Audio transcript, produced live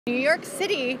New York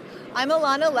City. I'm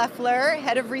Alana Leffler,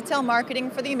 Head of Retail Marketing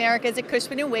for the Americas at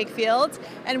Cushman and Wakefield.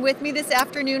 And with me this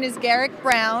afternoon is Garrick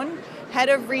Brown, Head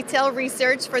of Retail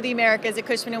Research for the Americas at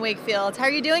Cushman and Wakefield. How are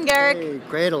you doing, Garrick? Hey,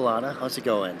 great, Alana. How's it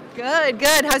going? Good,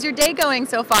 good. How's your day going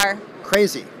so far?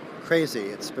 Crazy.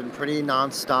 It's been pretty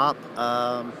nonstop.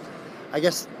 I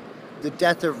guess the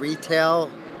death of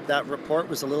retail, that report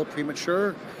was a little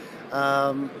premature.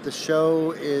 The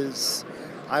show is,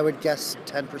 I would guess,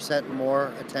 10%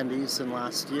 more attendees than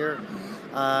last year.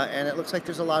 And it looks like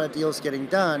there's a lot of deals getting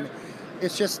done.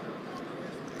 It's just,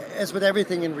 as with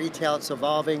everything in retail, it's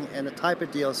evolving, and the type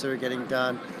of deals that are getting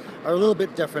done are a little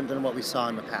bit different than what we saw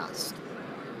in the past.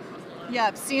 Yeah,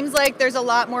 it seems like there's a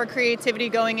lot more creativity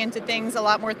going into things, a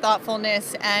lot more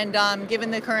thoughtfulness, and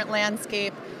given the current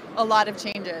landscape, a lot of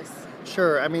changes.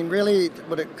 Sure. I mean, really,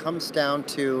 what it comes down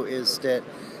to is that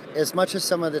as much as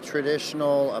some of the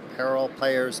traditional apparel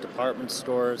players, department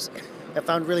stores, have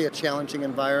found really a challenging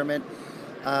environment,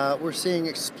 we're seeing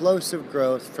explosive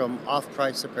growth from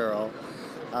off-price apparel.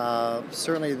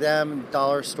 Certainly them,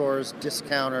 dollar stores,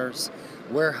 discounters,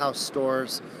 warehouse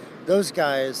stores, those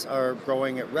guys are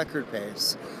growing at record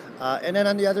pace. And then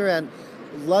on the other end,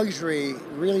 luxury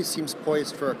really seems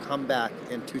poised for a comeback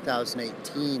in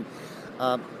 2018.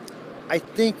 I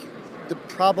think the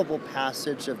probable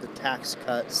passage of the tax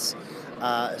cuts,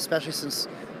 especially since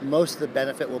most of the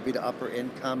benefit will be to upper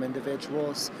income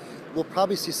individuals, we'll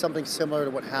probably see something similar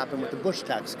to what happened with the Bush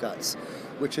tax cuts,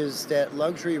 which is that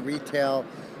luxury retail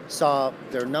saw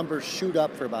their numbers shoot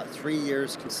up for about 3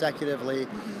 years consecutively.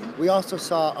 We also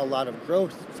saw a lot of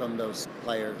growth from those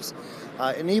players.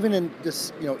 And even in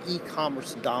this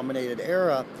e-commerce dominated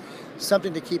era,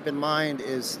 something to keep in mind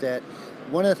is that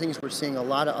one of the things we're seeing a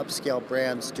lot of upscale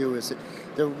brands do is that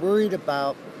they're worried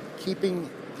about keeping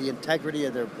the integrity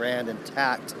of their brand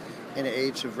intact in an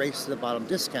age of race to the bottom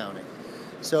discounting.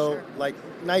 So Sure. like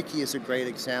Nike is a great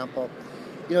example.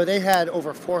 They had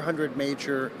over 400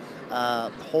 major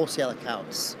wholesale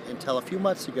accounts until a few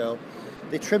months ago.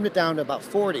 They trimmed it down to about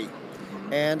 40,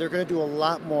 and they're going to do a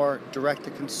lot more direct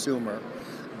to consumer,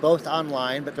 both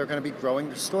online, but they're going to be growing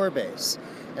their store base.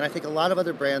 And I think a lot of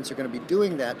other brands are going to be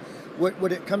doing that.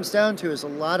 What it comes down to is a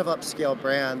lot of upscale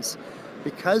brands,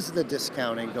 because of the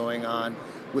discounting going on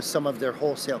with some of their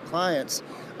wholesale clients,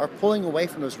 are pulling away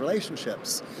from those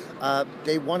relationships.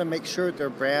 They want to make sure that their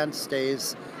brand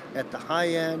stays at the high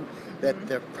end, that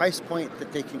their price point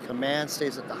that they can command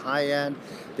stays at the high end.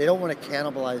 They don't want to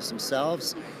cannibalize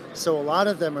themselves. So a lot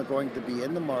of them are going to be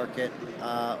in the market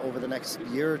over the next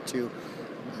year or two,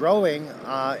 growing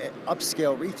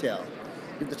upscale retail.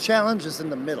 The challenge is in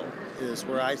the middle, is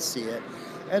where I see it.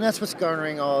 And that's what's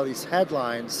garnering all these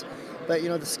headlines. But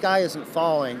the sky isn't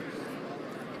falling.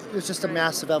 There's just a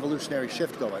massive evolutionary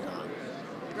shift going on.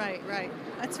 Right, right.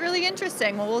 That's really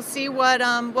interesting. Well, we'll see what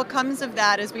comes of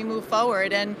that as we move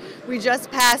forward. And we just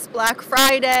passed Black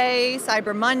Friday,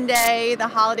 Cyber Monday. The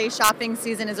holiday shopping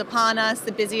season is upon us,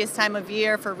 the busiest time of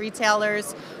year for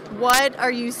retailers. What are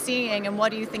you seeing, and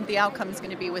what do you think the outcome is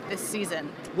going to be with this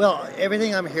season? Well,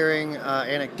 everything I'm hearing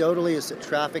anecdotally is that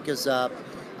traffic is up.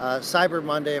 Cyber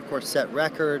Monday, of course, set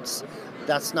records.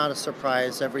 That's not a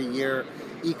surprise. Every year,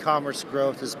 e-commerce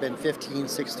growth has been 15,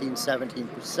 16,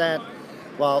 17%.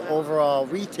 While overall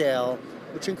retail,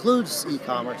 which includes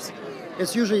e-commerce,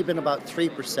 it's usually been about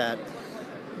 3%.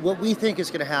 What we think is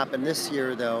going to happen this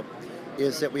year, though,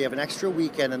 is that we have an extra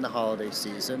weekend in the holiday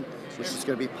season, which is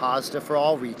going to be positive for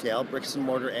all retail, bricks and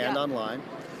mortar and online.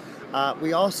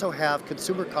 We also have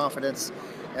consumer confidence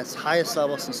at its highest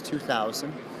level since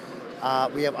 2000.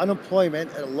 We have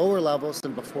unemployment at lower levels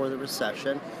than before the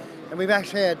recession. And we've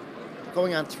actually had,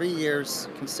 going on 3 years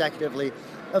consecutively,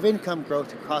 of income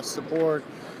growth across the board.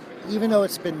 Even though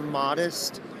it's been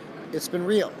modest, it's been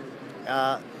real.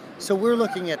 So we're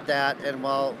looking at that, and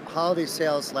while holiday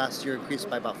sales last year increased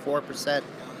by about 4%,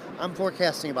 I'm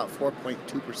forecasting about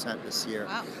 4.2% this year.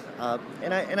 Wow.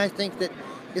 And I think that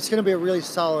it's going to be a really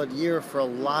solid year for a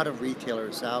lot of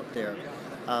retailers out there.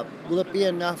 Will it be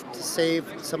enough to save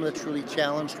some of the truly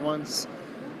challenged ones?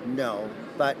 No,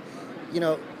 but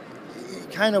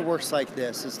it kind of works like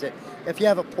this, is that if you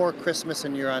have a poor Christmas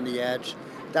and you're on the edge,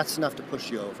 that's enough to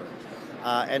push you over.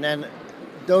 And then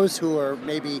those who are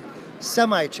maybe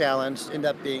semi-challenged end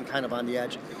up being kind of on the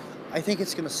edge. I think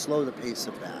it's going to slow the pace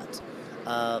of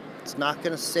that. It's not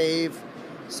going to save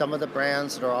some of the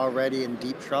brands that are already in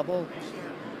deep trouble,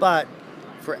 but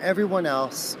for everyone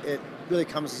else, it really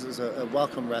comes as a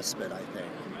welcome respite, I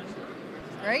think.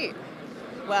 Great.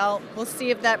 Well, we'll see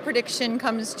if that prediction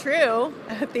comes true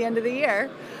at the end of the year.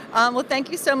 Well,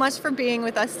 thank you so much for being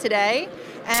with us today.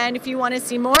 And if you want to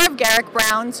see more of Garrick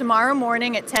Brown, tomorrow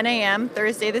morning at 10 a.m.,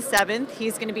 Thursday the 7th,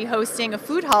 he's going to be hosting a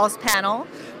food halls panel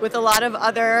with a lot of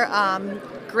other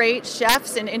great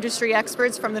chefs and industry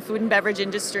experts from the food and beverage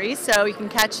industry. So you can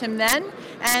catch him then.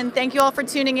 And thank you all for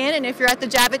tuning in. And if you're at the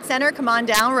Javits Center, come on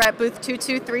down. We're at booth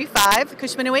 2235,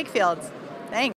 Cushman and Wakefield.